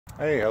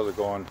Hey, how's it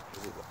going?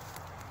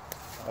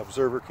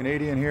 Observer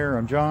Canadian here.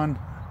 I'm John.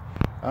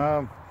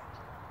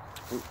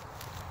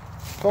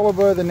 Fellow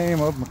by the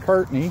name of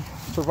McCartney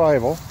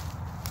Survival.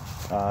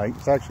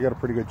 He's actually got a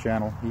pretty good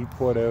channel. He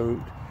put out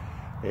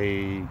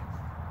a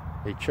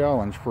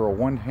challenge for a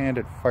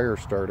one-handed fire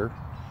starter,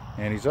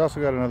 and he's also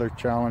got another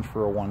challenge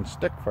for a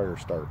one-stick fire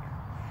start.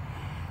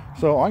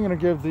 So I'm going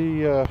to give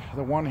the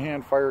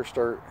one-hand fire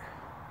start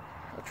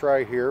a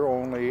try here.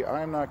 Only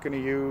I'm not going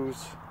to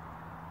use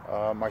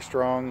my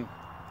strong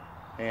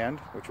hand,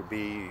 which would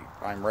be,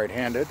 I'm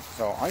right-handed,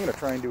 so I'm going to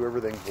try and do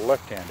everything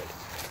left-handed.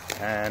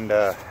 And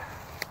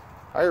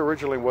I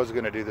originally was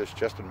going to do this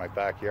just in my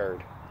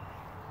backyard,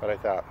 but I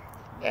thought,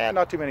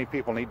 not too many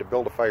people need to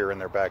build a fire in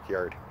their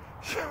backyard.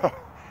 So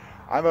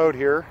I'm out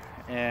here,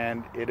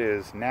 and it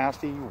is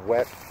nasty,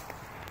 wet.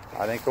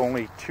 I think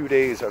only 2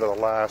 days out of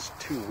the last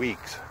 2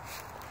 weeks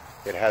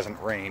it hasn't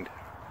rained.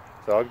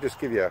 So I'll just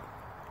give you a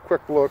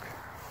quick look.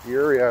 The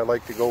area I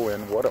like to go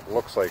in, what it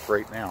looks like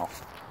right now.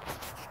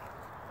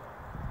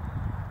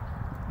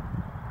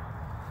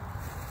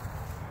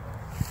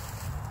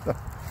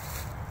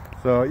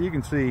 So you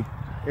can see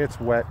it's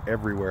wet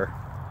everywhere.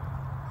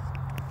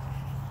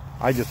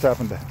 I just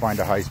happened to find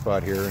a high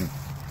spot here, and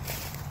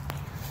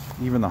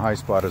even the high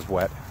spot is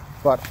wet.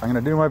 But I'm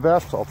going to do my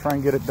best. I'll try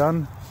and get it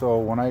done. So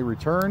when I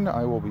return,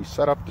 I will be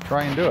set up to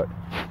try and do it.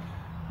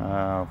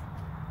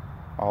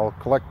 I'll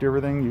collect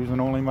everything using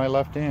only my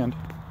left hand.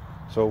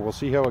 So we'll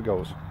see how it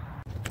goes.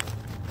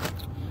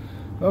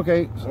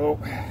 Okay, so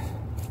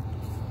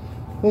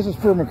this is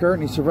for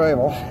McCartney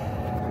Survival.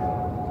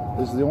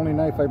 This is the only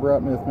knife I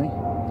brought with me.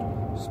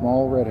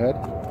 Small redhead.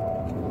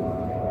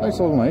 Nice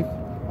little knife.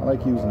 I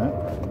like using it.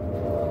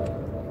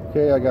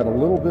 Okay, I got a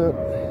little bit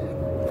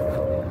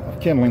of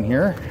kindling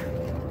here.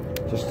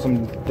 Just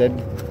some dead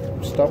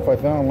stuff I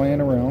found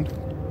laying around.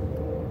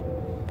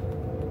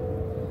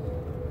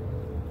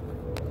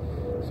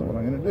 So what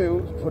I'm going to do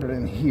is put it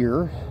in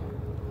here.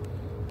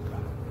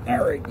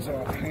 Alright, so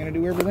I'm going to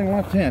do everything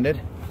left-handed.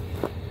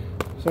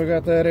 So I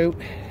got that out.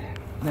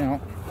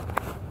 Now,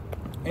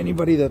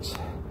 anybody that's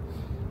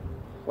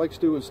likes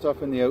doing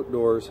stuff in the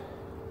outdoors,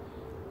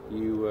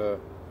 you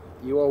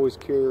always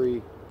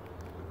carry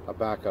a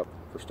backup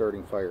for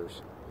starting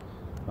fires.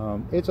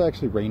 It's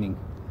actually raining.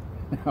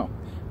 Now,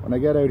 when I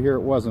got out here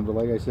it wasn't, but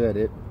like I said,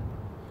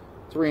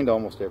 it's rained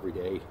almost every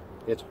day.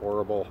 It's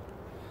horrible.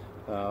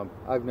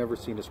 I've never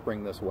seen a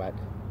spring this wet,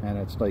 and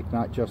it's like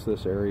not just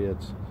this area,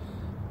 it's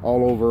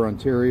all over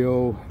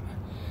Ontario,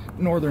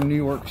 northern New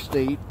York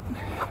State,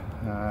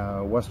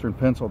 western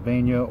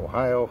Pennsylvania,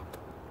 Ohio.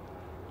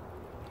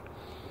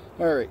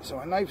 Alright, so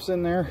a knife's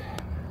in there.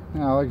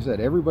 Now, like I said,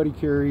 everybody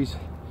carries,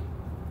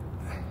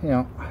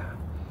 a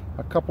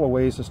couple of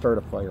ways to start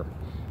a fire.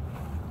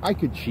 I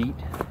could cheat.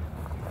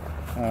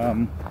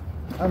 I'm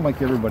like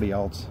everybody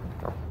else.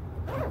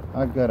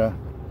 I've got a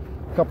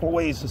couple of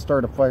ways to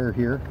start a fire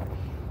here.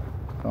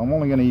 So I'm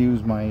only going to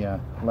use my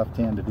left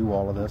hand to do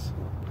all of this.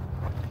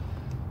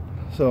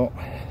 So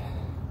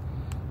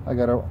I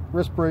got a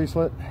wrist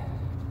bracelet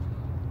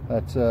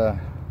that's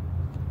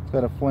it's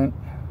got a flint,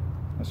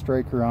 a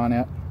striker on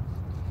it.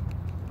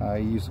 I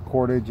use the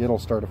cordage, it'll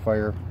start a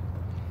fire.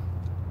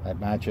 That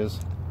matches,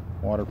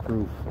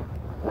 waterproof.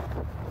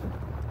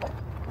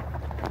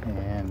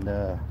 And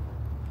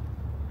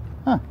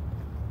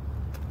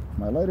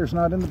my lighter's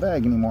not in the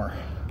bag anymore.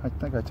 I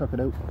think I took it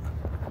out.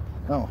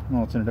 Oh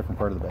no, it's in a different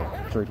part of the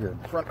bag. It's right here,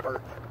 the front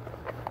part.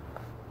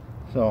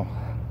 So,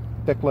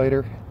 pick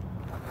lighter.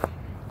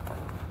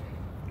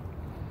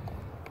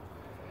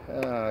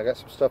 I got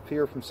some stuff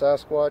here from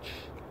Sasquatch,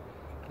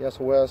 the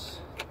SOS,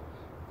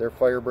 their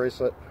fire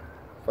bracelet,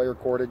 fire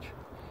cordage.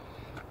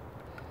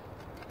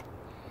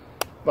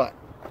 But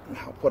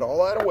I'll put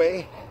all that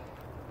away.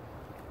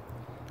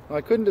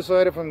 I couldn't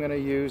decide if I'm going to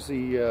use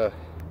the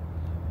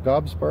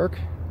Gobspark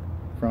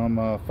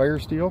from Fire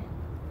Steel,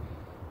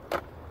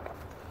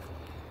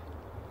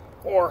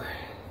 or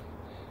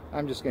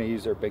I'm just going to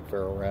use their big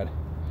ferro rod.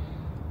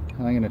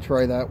 And I'm going to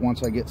try that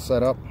once I get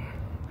set up.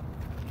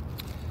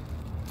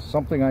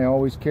 Something I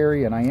always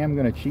carry, and I am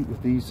going to cheat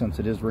with these since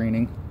it is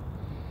raining.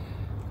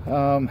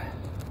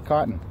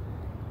 Cotton.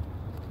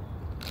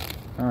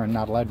 I'm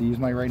not allowed to use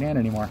my right hand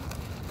anymore.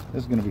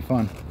 This is going to be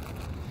fun.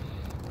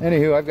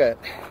 Anywho, I've got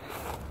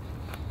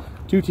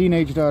 2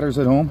 teenage daughters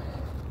at home.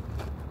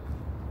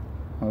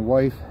 My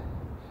wife.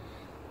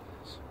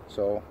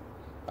 So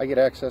I get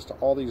access to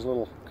all these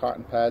little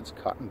cotton pads.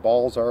 Cotton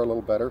balls are a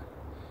little better.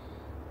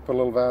 Put a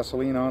little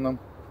Vaseline on them,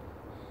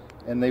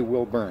 and they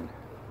will burn.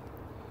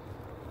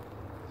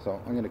 So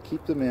I'm going to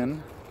keep them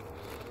in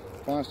a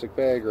plastic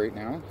bag right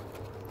now.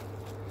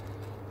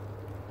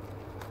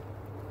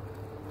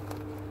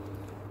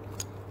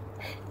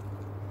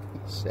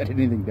 Set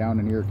anything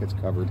down in here, it gets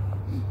covered.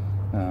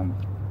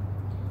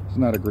 It's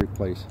not a great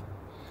place.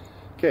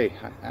 Okay,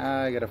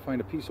 I got to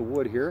find a piece of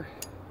wood here,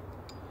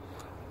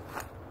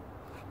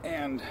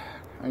 and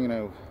I'm going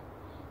to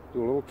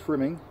do a little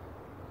trimming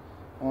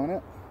on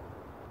it.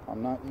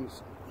 I'm not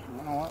using,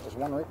 you know what, there's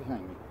one right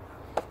behind me.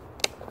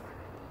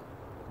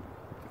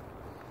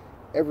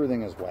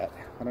 everything is wet.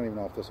 I don't even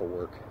know if this will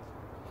work.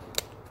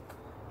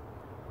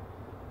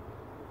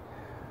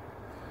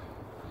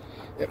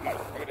 It might.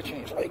 I'm gonna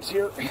change legs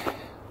here.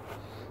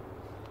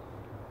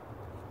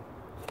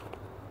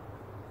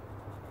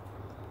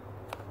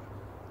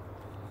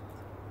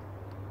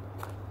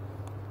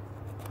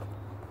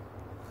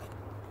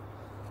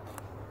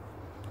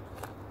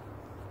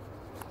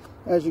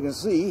 As you can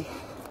see,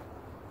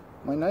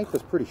 my knife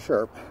is pretty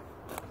sharp.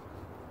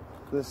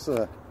 This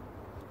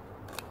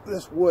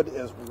wood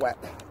is wet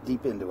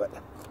deep into it.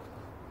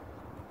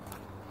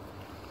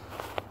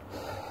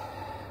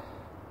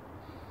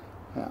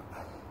 Yeah.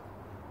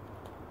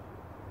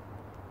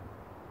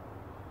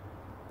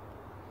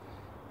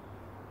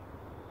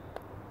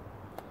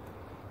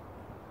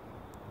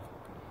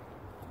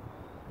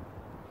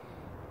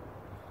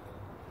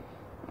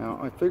 Now,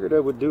 I figured I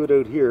would do it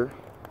out here,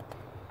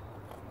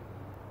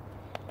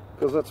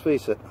 because let's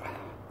face it,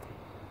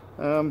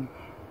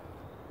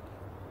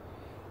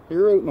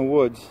 you're out in the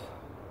woods,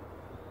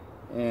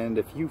 and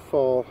if you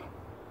fall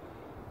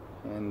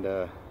and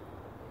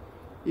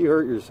you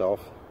hurt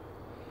yourself,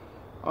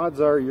 odds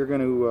are you're going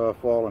to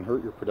fall and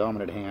hurt your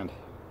predominant hand.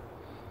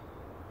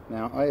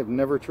 Now, I have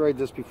never tried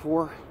this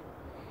before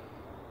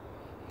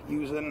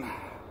using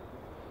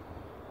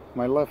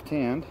my left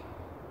hand,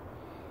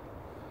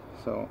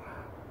 so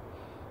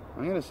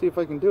I'm going to see if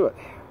I can do it.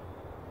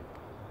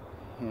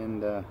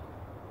 And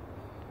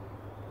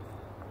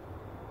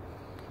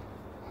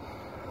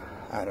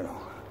I don't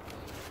know.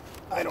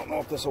 I don't know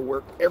if this will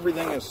work.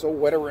 Everything is so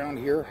wet around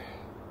here.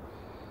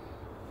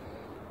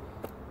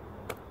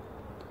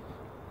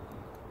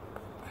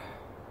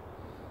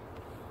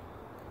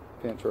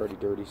 Pants are already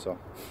dirty, so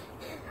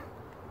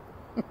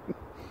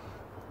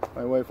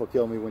my wife will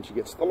kill me when she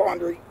gets the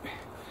laundry.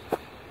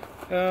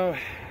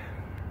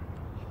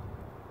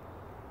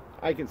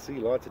 I can see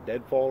lots of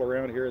deadfall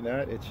around here and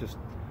that. It's just,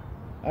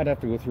 I'd have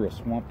to go through a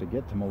swamp to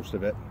get to most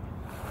of it.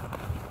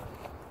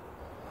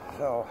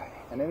 So,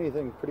 and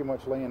anything pretty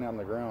much laying on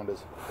the ground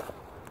is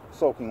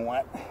soaking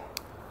wet.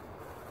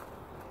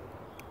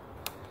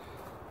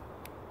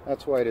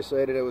 That's why I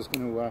decided I was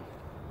going to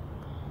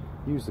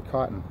use the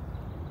cotton.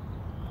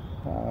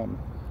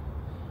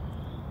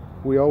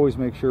 We always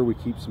make sure we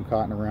keep some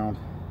cotton around.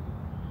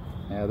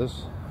 Yeah,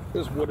 this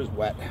wood is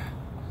wet.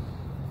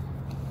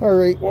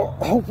 Alright, well,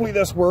 hopefully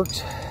this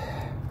works.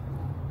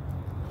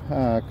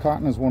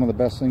 Cotton is one of the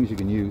best things you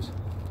can use.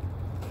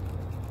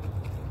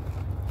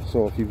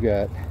 So if you've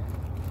got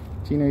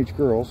teenage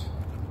girls,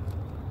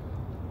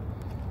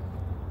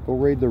 go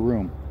raid their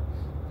room.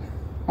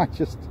 I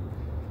just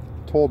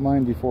told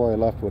mine before I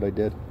left what I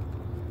did.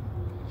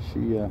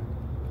 She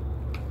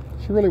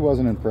really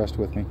wasn't impressed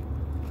with me.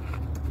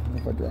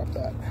 If I drop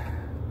that.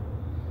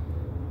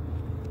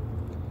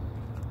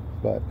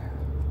 But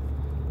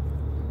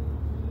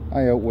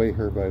I outweigh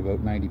her by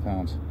about 90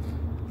 pounds.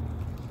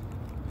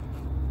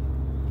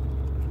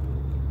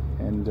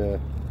 And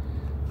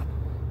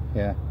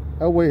yeah,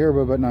 outweigh her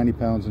by about 90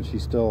 pounds, and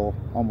she's still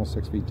almost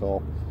 6 feet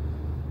tall.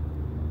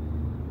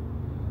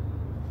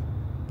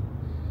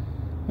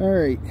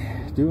 Alright,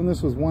 doing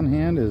this with one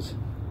hand this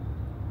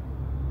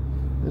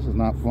is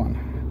not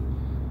fun.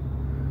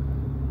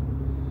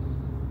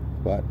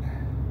 But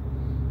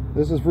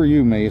this is for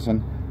you,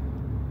 Mason.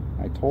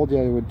 I told you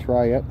I would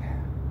try it.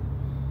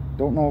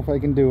 Don't know if I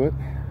can do it.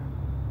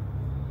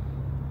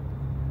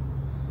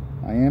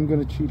 I am going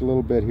to cheat a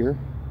little bit here.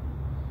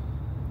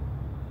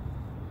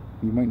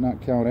 You might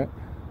not count it,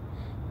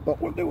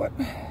 but we'll do it.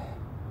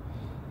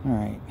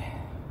 Alright.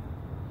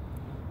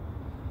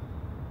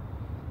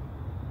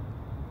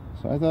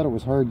 So I thought it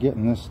was hard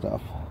getting this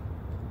stuff.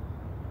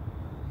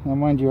 Now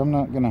mind you, I'm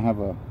not going to have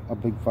a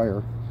big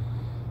fire.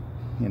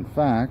 In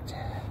fact,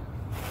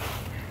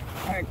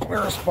 I clear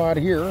a spot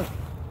here,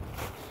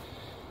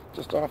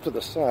 just off to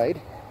the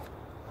side.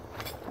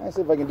 Let's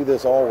see if I can do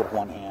this all with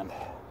one hand.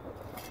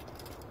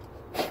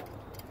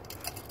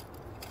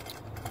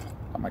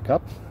 Got my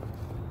cup.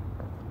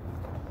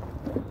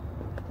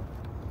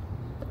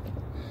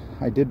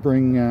 I did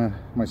bring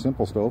my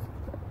simple stove,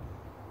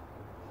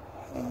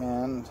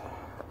 and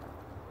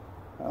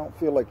I don't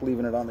feel like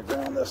leaving it on the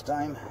ground this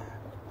time.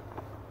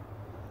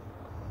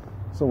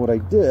 So what I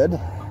did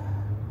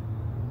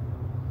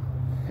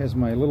is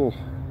my little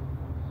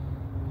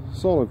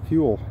solid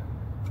fuel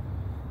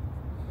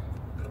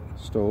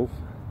stove.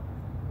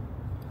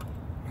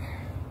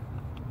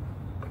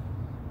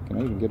 Can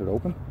I even get it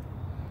open?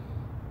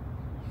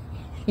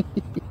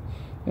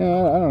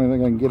 Yeah, I don't even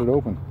think I can get it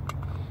open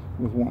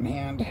with one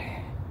hand.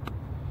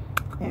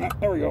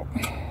 There we go.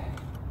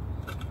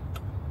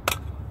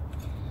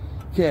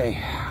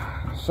 Okay,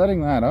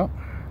 setting that up.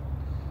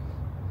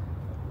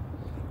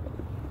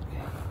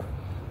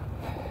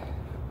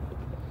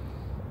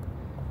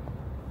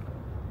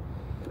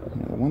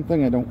 Now, the one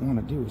thing I don't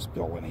want to do is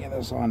spill any of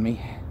this on me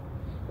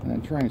and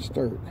then try and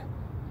start.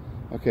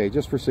 Okay,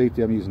 just for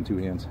safety, I'm using two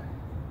hands.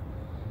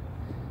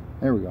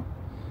 There we go.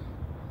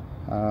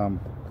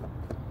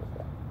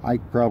 I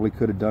probably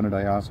could have done it.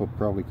 I also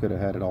probably could have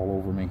had it all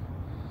over me,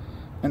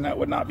 and that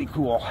would not be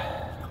cool.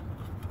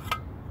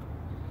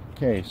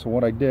 Okay, so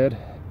what I did,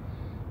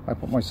 I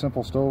put my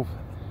simple stove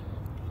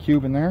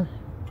cube in there.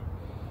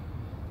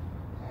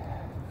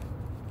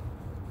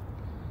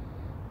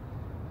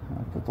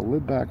 I put the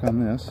lid back on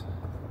this.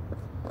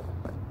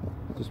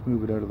 Just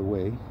move it out of the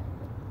way.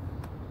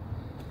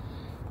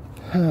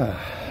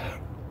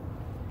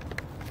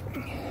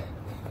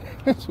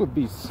 This would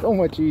be so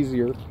much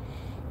easier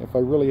if I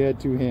really had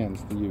two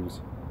hands to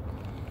use.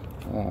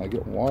 I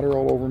get water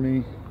all over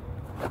me,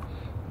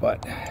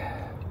 but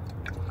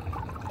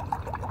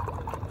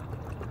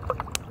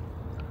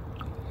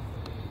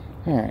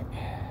alright,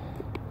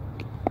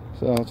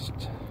 so just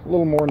a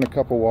little more than a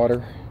cup of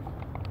water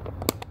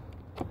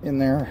in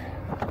there.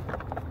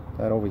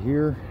 That over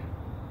here.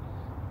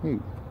 Hey,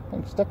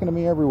 I'm stuck into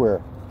me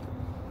everywhere.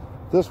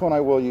 This one I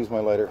will use my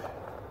lighter.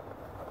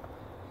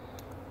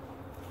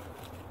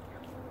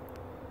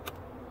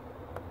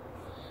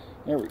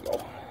 There we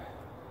go.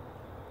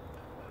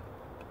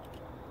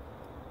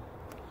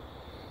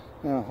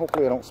 Now,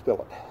 hopefully I don't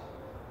spill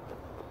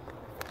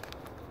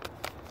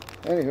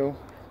it. Anywho,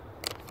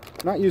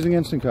 not using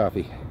instant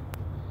coffee.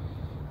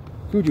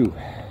 Kuju.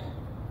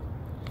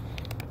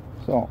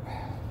 So,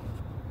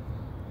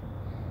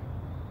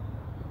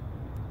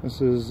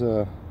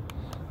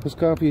 this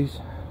coffee's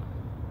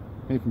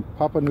made from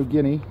Papua New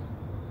Guinea.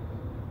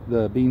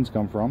 The beans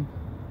come from.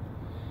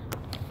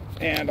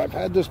 And I've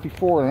had this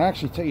before and it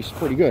actually tastes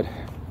pretty good.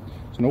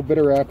 There's no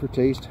bitter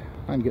aftertaste.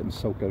 I'm getting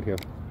soaked out here.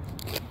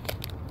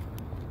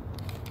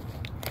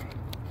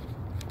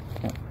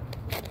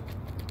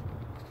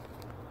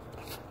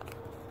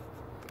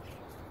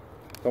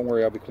 Don't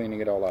worry, I'll be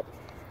cleaning it all up.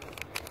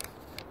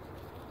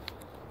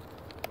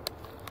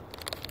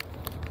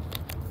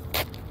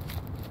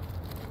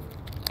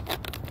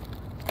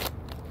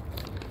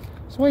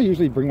 That's why I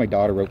usually bring my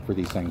daughter out for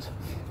these things.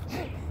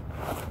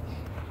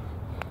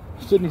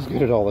 Sydney's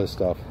good at all this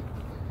stuff.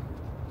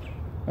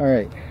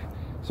 Alright,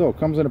 so it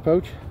comes in a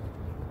pouch.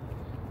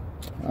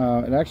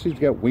 It actually's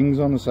got wings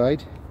on the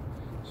side,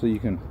 so you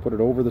can put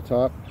it over the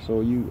top, so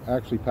you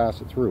actually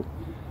pass it through.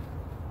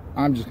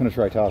 I'm just going to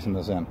try tossing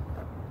this in.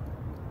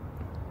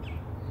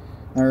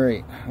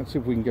 Alright, let's see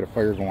if we can get a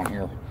fire going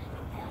here.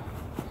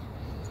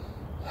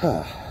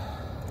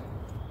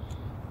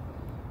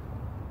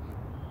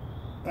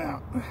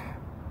 Now,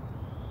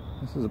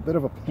 this is a bit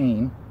of a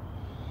pain.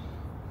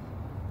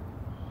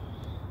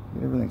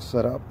 Get everything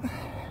set up.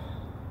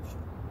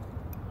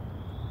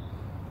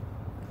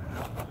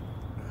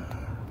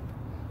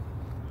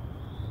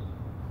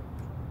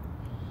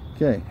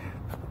 Okay.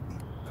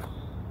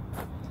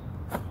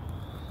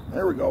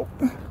 There we go.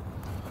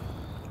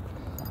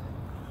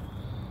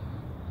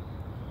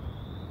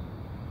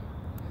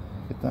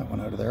 Get that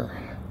one out of there.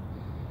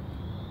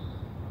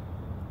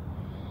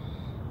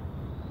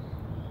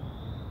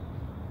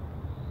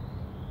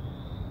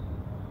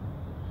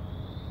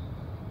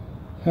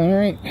 All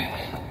right.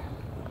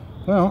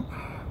 Well,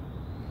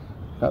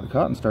 got the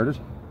cotton started.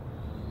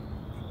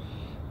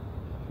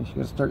 Guess you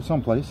gotta start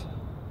someplace.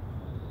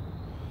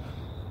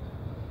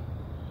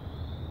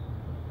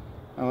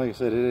 Well, like I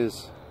said, it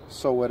is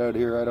so wet out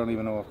here, I don't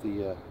even know if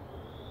the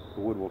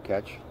wood will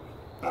catch.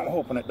 I'm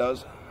hoping it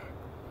does.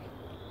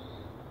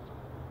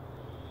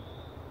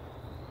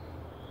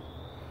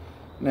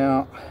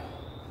 Now,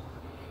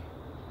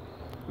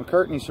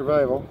 McCartney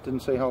Survival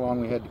didn't say how long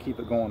we had to keep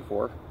it going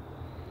for.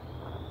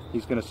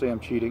 He's going to say I'm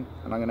cheating,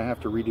 and I'm going to have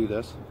to redo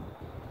this.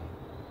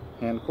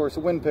 And of course the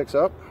wind picks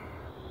up.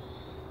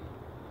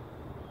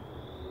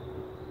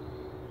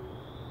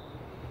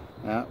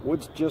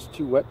 Wood's just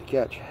too wet to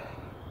catch.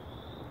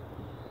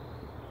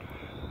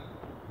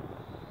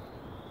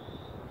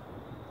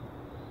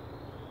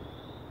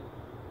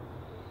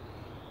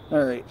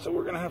 Alright, so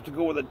we're going to have to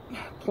go with a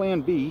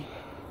plan B.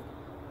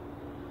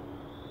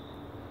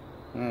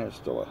 There's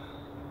still a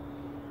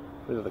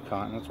bit of the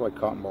cotton. That's why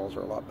cotton balls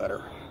are a lot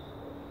better.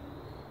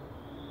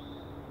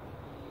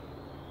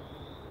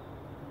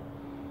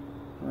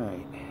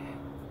 Alright.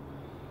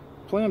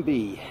 Plan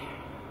B.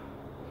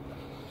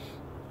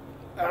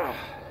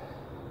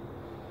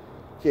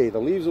 Okay, the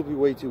leaves will be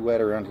way too wet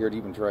around here to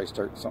even try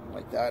starting something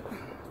like that.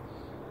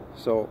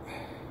 So,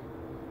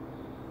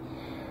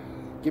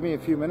 give me a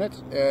few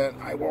minutes and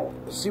I will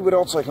see what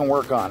else I can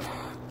work on.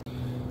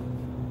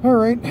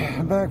 Alright,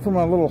 I'm back from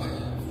a little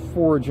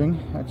foraging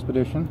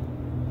expedition.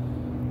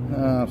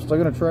 Still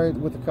going to try it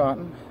with the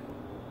cotton.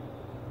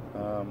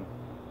 Now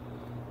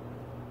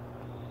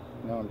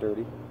I'm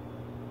dirty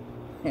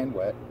and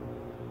wet.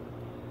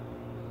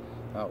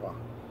 Oh well.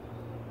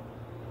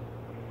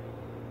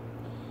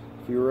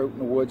 If you were out in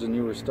the woods and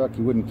you were stuck,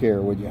 you wouldn't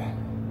care, would you?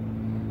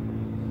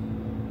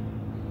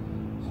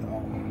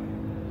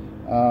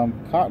 So,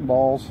 cotton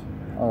balls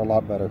are a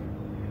lot better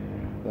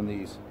than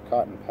these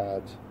cotton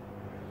pads.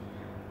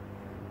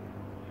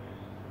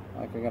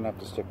 I think I'm gonna have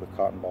to stick with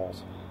cotton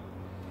balls.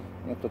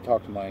 I have to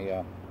talk to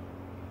my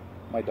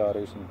my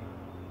daughters and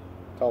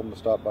tell them to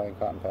stop buying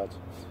cotton pads.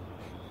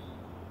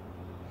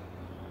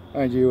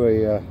 Mind you,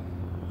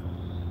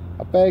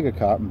 a bag of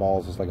cotton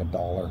balls is like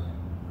 $1,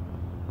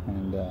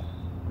 and I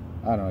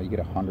don't know, you get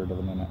 100 of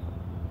them in it.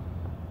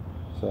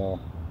 So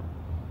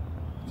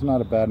it's not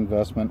a bad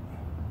investment.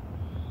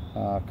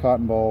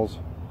 Cotton balls,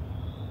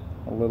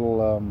 a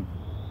little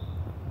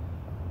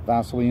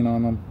Vaseline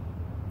on them,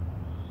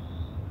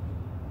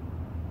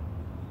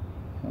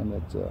 and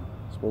it's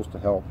supposed to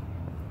help.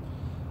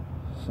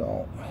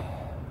 So what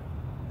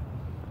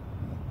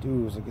I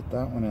do is I get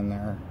that one in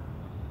there,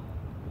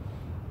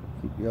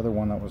 keep the other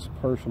one that was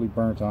partially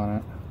burnt on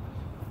it.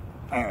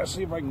 I'm gonna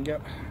see if I can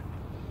get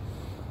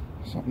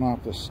something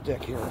off this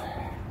stick here,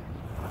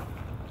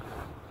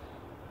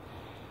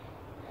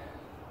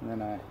 and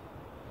then I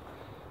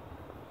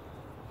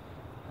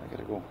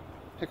gotta go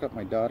pick up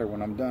my daughter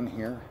when I'm done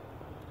here.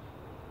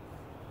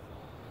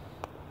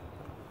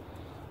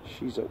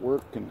 She's at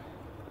work and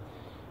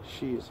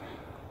she's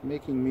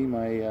making me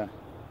my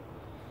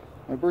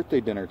my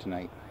birthday dinner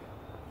tonight.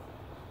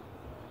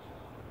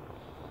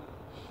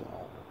 So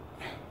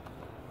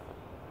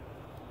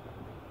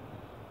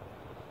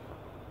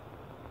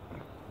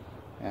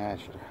I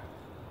should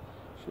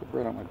have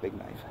brought out my big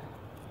knife.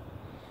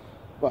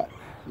 But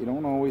you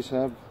don't always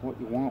have what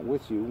you want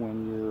with you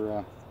when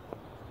you're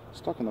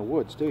stuck in the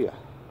woods, do you?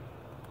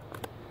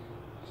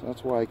 So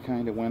that's why I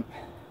kind of went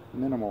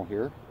minimal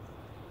here.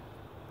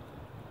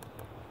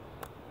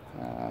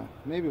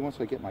 Maybe once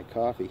I get my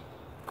coffee,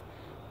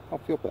 I'll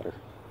feel better.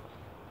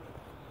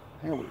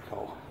 There we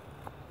go.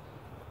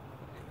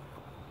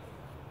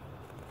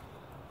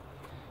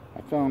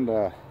 I found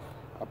a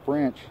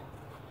branch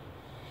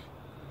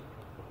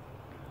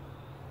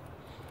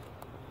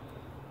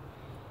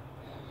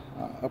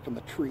up in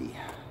the tree.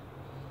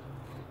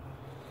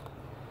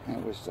 And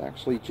it was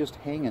actually just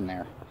hanging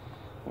there.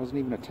 It wasn't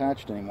even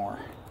attached anymore.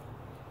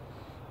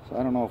 So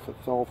I don't know if it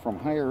fell from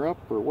higher up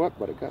or what,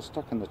 but it got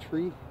stuck in the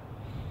tree.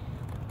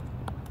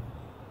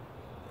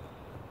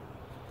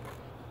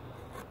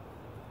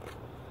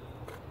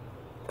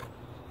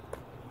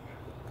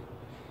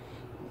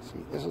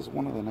 See, this is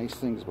one of the nice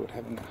things about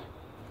having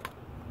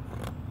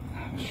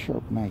a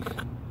sharp knife.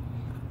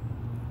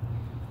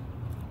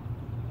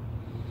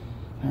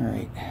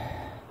 Alright.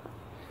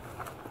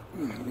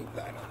 Leave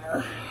that in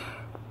there.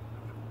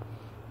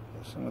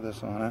 Get some of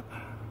this on it.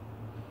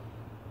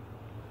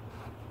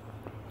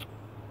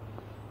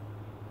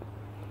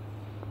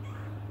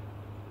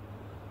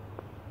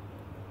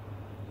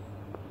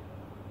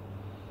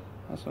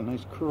 That's some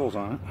nice curls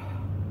on it.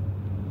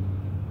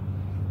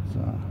 So,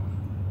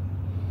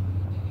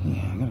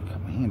 yeah, I'm gonna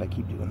cut my hand. I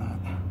keep doing that.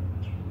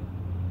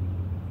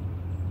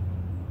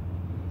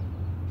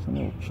 Some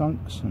little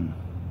chunks and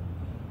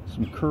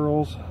some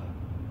curls.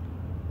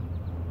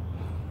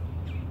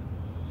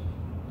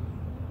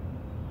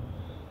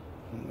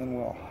 And then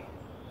we'll,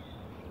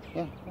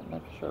 yeah, that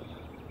might be sharp.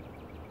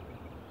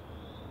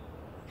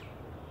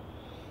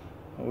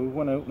 Well, we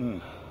went out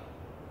and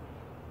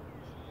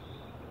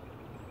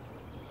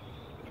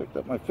picked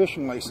up my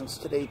fishing license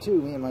today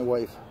too, me and my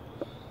wife.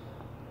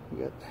 We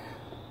got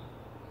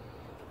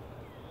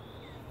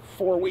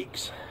 4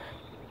 weeks.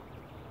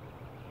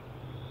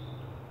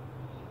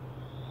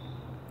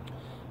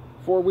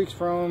 4 weeks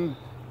from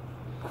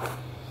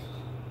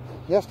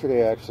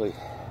yesterday, actually.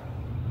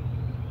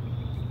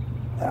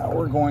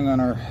 We're going on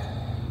our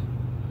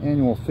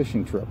annual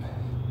fishing trip.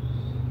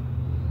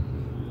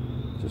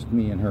 Just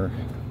me and her.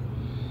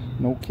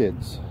 No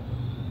kids.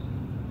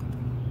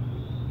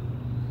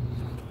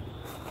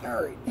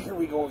 Alright, here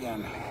we go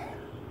again.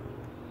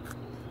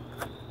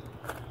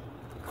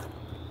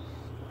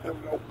 There we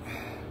go.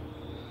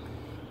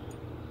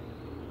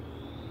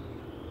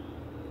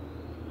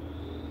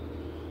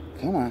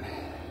 Come on.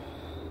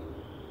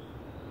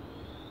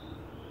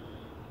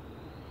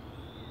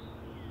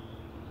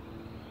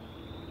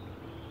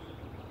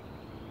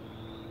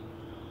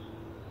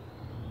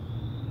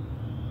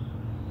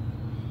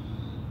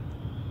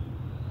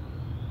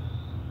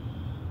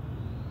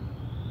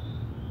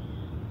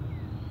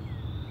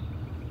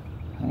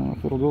 I don't know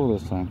if it'll go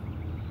this time.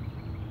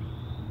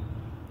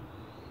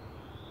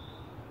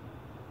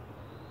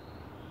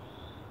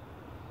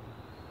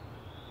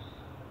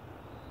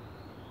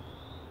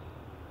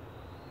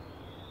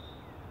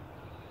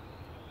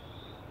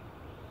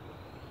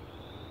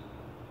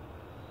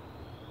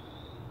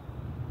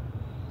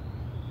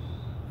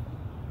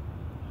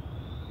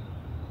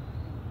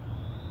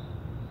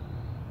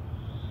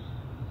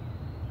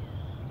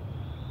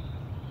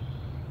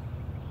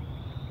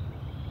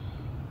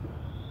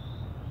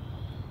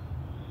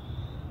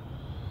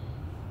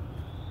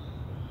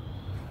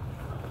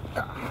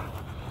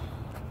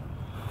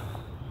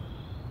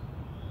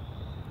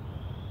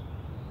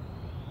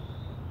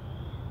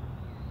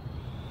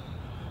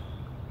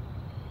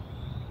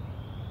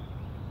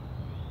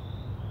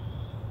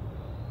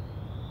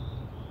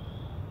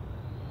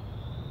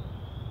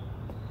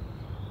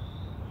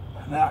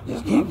 Now I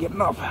just can't get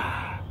enough.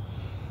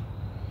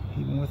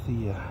 Even with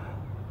the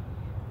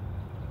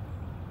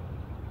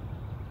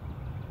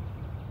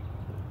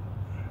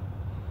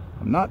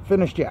I'm not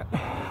finished yet.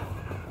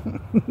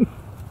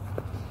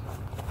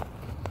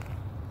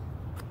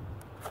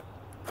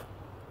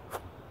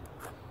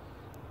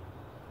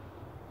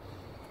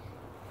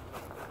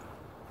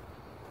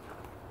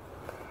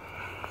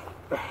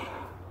 I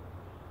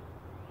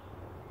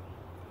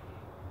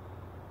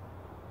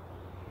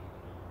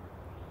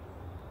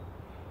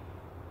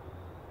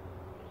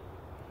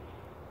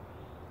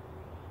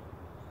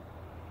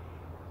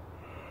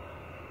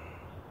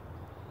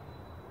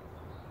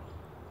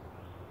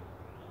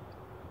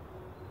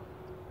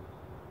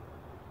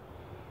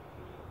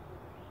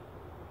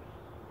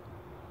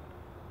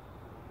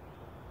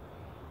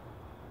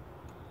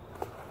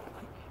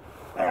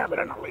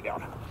better not lay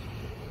down.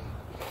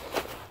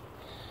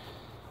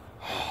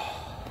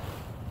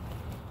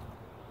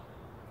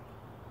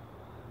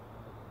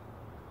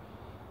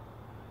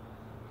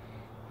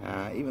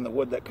 Even the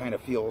wood that kind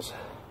of feels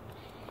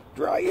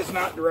dry is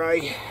not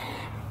dry.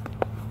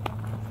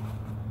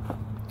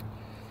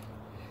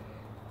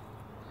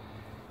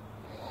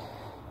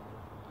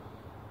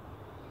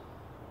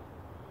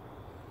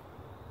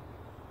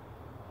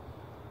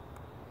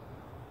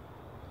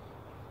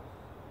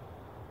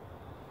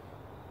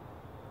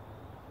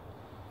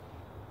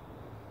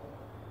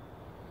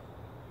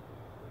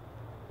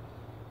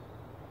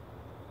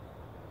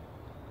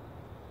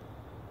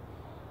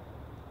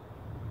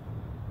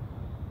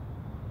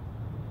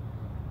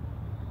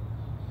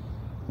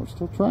 We're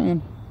still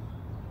trying.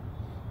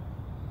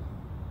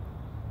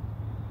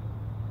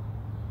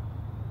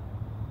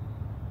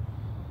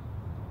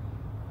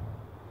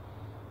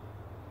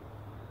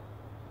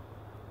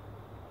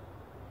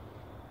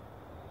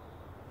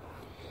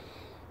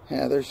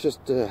 Yeah, there's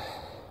just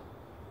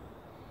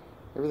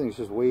everything's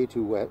just way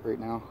too wet right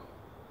now.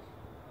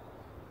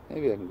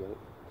 Maybe I can get it.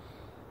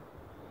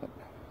 But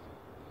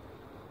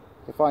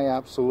if I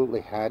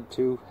absolutely had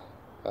to,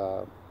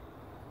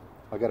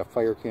 I got a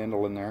fire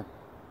candle in there.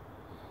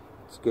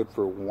 It's good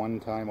for one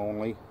time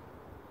only.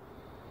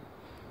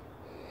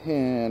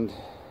 And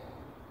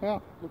yeah,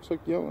 looks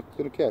like, you know, it's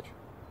gonna catch.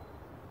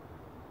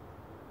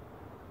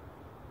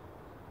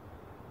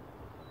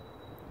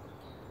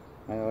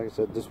 And like I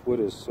said, this wood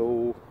is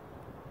so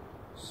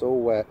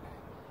wet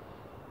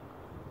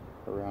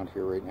around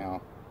here right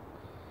now.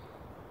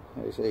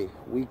 They say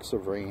weeks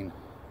of rain.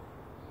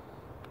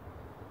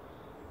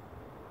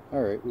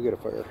 Alright, we got a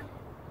fire.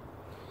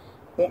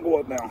 Won't go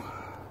up now.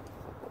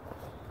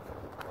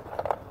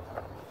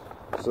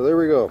 So there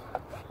we go.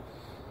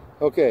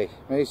 Okay,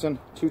 Mason,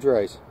 2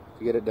 tries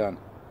to get it done.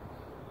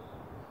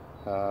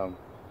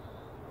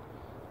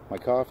 My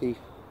coffee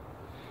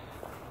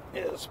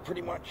is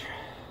pretty much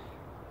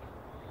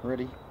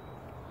ready.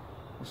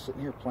 I'm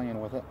sitting here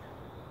playing with it.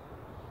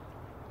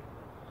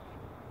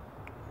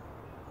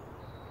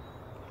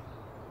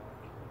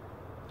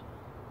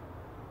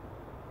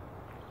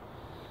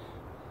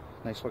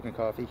 Nice looking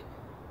coffee.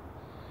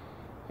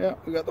 Yeah,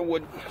 we got the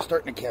wood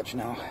starting to catch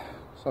now,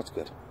 so that's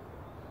good.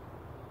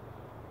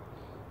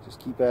 Just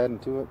keep adding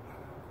to it.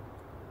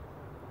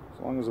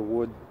 As long as the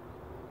wood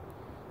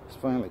is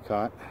finally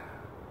caught.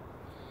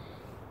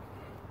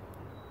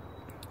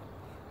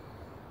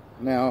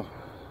 Now,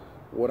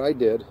 what I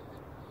did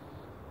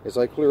is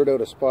I cleared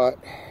out a spot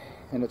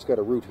and it's got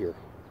a root here.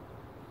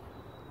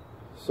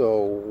 So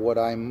what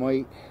I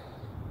might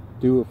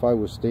do if I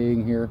was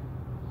staying here,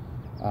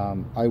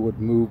 I would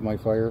move my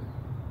fire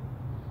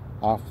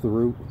off the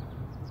root.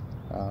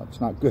 It's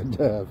not good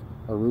to have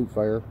a root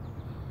fire.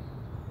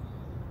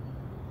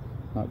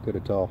 Not good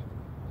at all.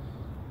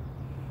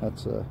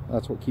 That's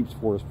what keeps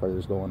forest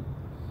fires going.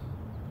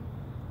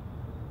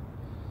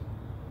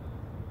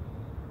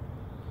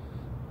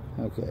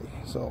 Okay,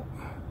 so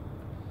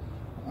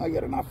I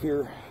got enough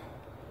here.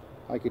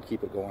 I could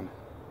keep it going.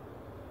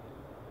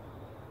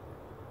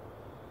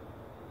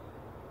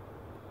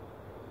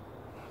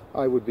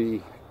 I would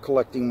be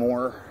collecting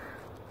more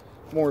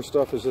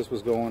stuff as this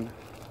was going.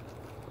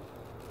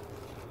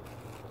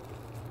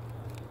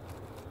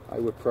 I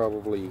would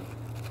probably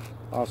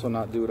also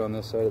not do it on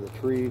this side of the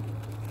tree.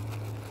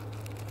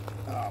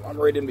 I'm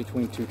right in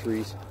between 2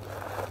 trees. So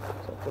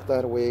I'll put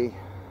that away.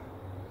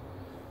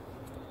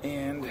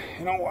 And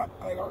you know what?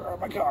 I gotta grab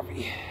my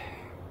coffee.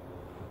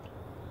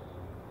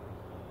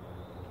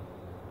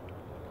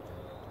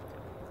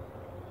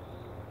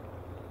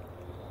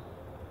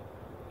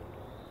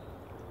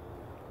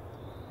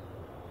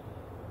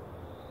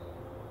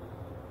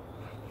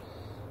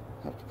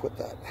 I have to put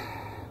that.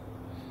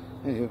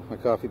 Anywho, my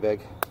coffee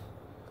bag.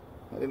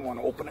 I didn't want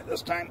to open it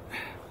this time.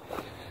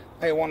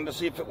 I wanted to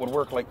see if it would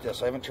work like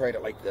this. I haven't tried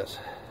it like this.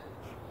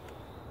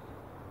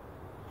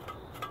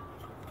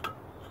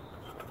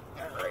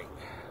 Alright.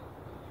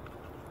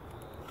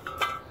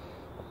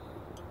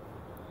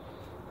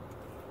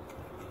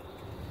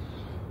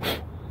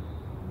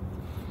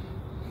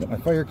 Got my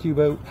fire cube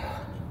out.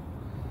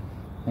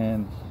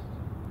 And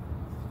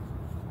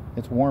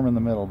it's warm in the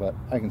middle, but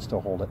I can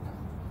still hold it.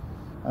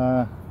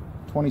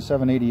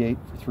 $27.88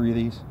 for 3 of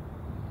these.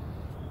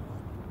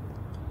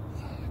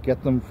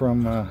 Get them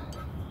from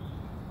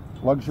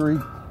Luxury.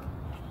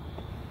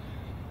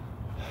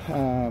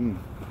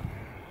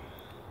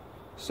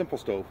 Simple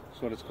stove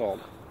is what it's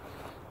called.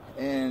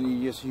 And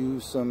you just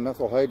use some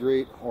methyl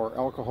hydrate or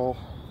alcohol.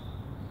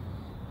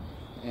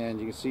 And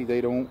you can see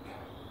they don't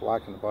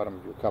blacken the bottom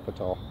of your cup at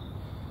all.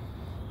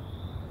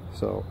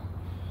 So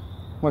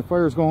my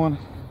fire's going.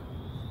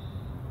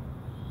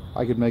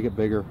 I could make it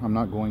bigger. I'm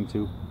not going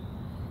to.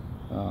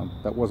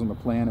 That wasn't the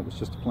plan. It was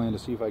just a plan to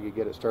see if I could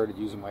get it started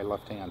using my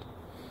left hand.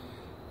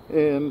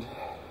 And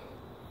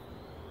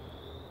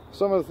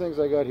some of the things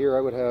I got here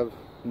I would have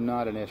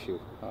not an issue.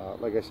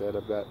 Like I said,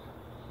 I've got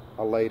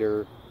a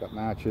lighter, got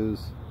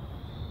matches.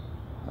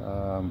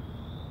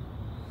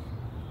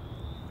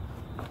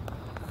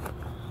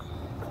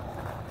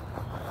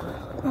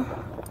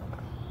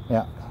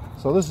 Yeah,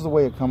 so this is the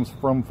way it comes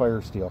from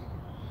Fire Steel.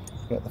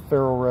 Got the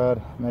ferro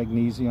rod,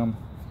 magnesium,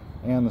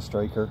 and the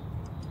striker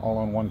all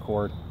on one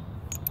cord.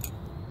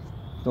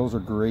 Those are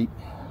great.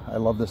 I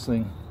love this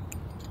thing.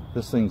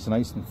 This thing's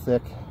nice and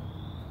thick.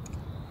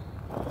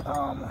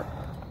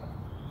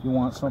 You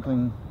want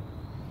something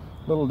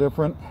a little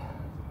different,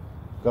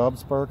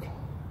 Gobspark.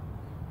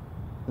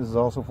 This is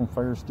also from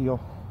Fire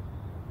Steel.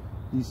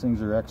 These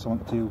things are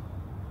excellent too.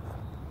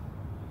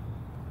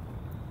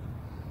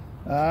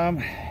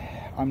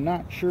 I'm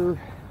not sure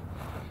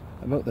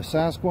about the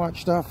Sasquatch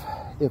stuff,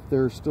 if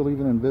they're still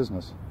even in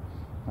business.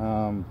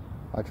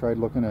 I tried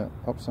looking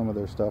up some of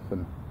their stuff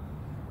and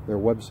their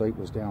website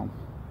was down.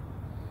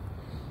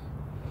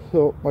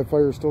 So my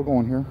fire is still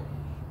going here,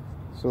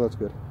 so that's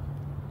good.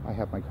 I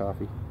have my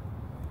coffee.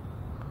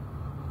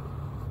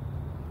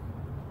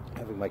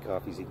 Having my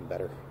coffee is even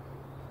better.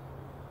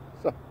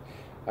 So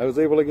I was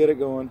able to get it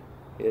going.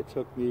 It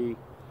took me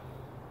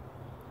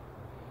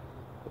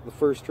the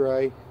first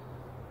try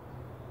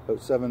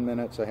about 7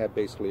 minutes. I had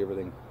basically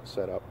everything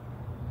set up.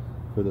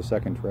 For the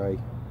second try,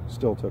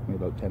 still took me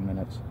about 10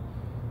 minutes,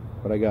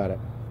 but I got it.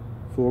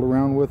 Fooled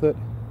around with it.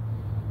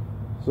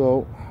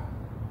 So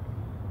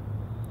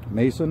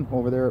Mason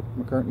over there at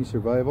McCartney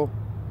Survival,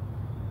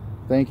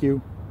 thank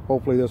you.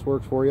 Hopefully this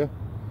works for you.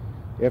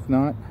 If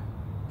not,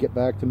 get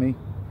back to me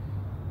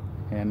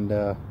and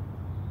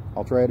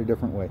I'll try it a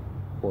different way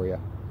for you.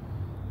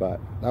 But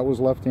that was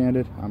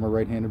left-handed. I'm a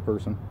right-handed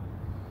person,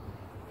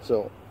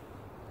 so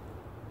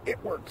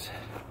it works.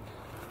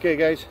 Okay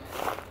guys,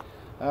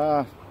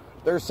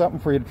 there's something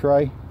for you to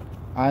try.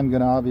 I'm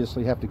gonna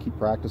obviously have to keep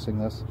practicing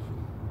this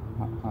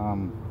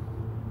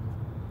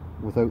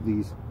without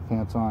these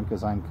pants on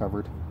because I'm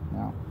covered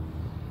now.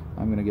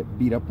 I'm gonna get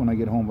beat up when I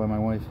get home by my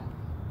wife.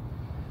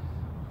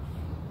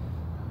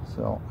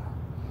 So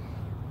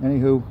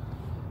anywho,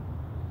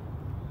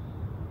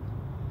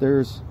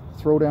 there's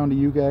throwdown to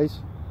you guys.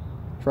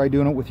 Try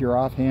doing it with your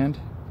offhand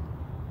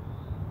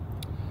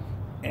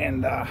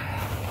and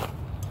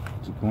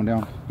keep going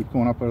down, keep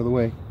going up out of the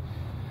way.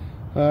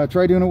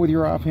 Try doing it with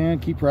your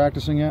offhand, keep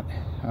practicing it.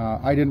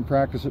 I didn't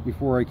practice it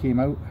before I came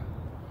out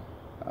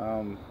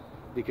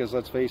because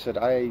let's face it,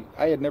 I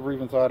had never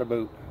even thought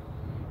about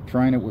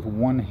trying it with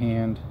one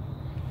hand,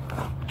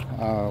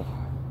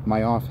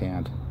 my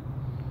offhand.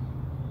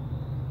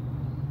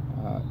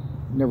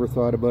 Never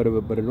thought about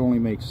it, but it only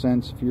makes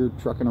sense if you're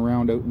trucking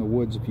around out in the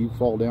woods. If you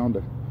fall down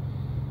to,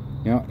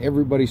 you know,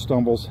 everybody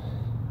stumbles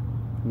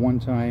one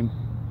time.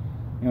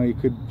 You know, you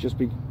could just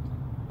be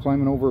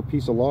climbing over a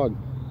piece of log,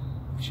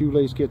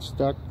 shoelace gets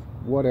stuck,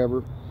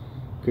 whatever,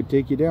 could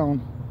take you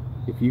down.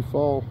 If you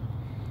fall,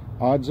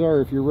 odds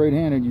are if you're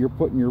right-handed, you're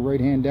putting your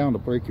right hand down to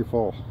break your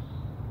fall.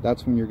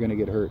 That's when you're going to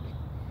get hurt.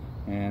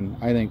 And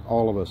I think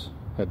all of us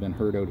have been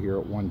hurt out here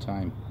at one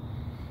time,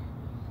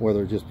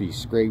 whether it just be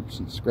scrapes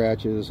and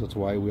scratches. That's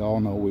why we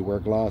all know we wear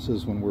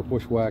glasses when we're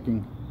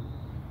bushwhacking.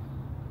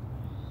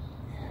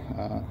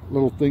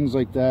 Little things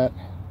like that,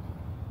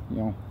 you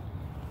know,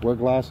 wear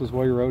glasses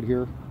while you're out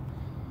here.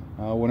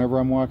 Whenever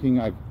I'm walking,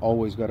 I've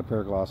always got a pair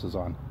of glasses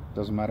on.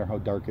 Doesn't matter how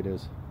dark it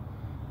is.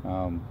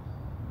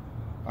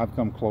 I've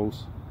come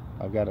close.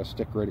 I've got a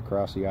stick right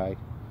across the eye.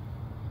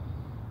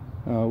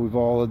 We've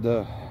all had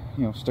the,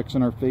 you know, sticks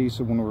in our face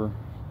when we're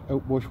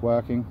out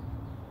bushwhacking,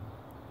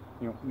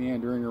 you know,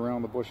 meandering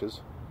around the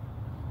bushes.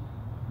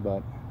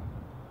 But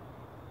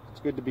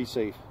it's good to be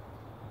safe.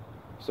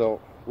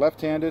 So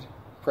left-handed,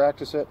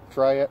 practice it,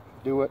 try it,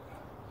 do it.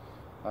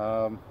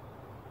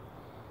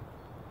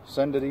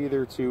 Send it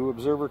either to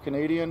Observer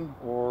Canadian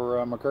or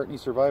McCartney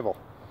Survival.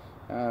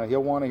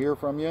 He'll want to hear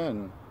from you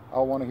and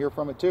I'll want to hear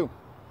from it too.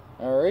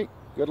 Alright,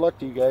 good luck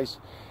to you guys.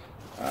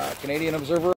 Canadian Observer.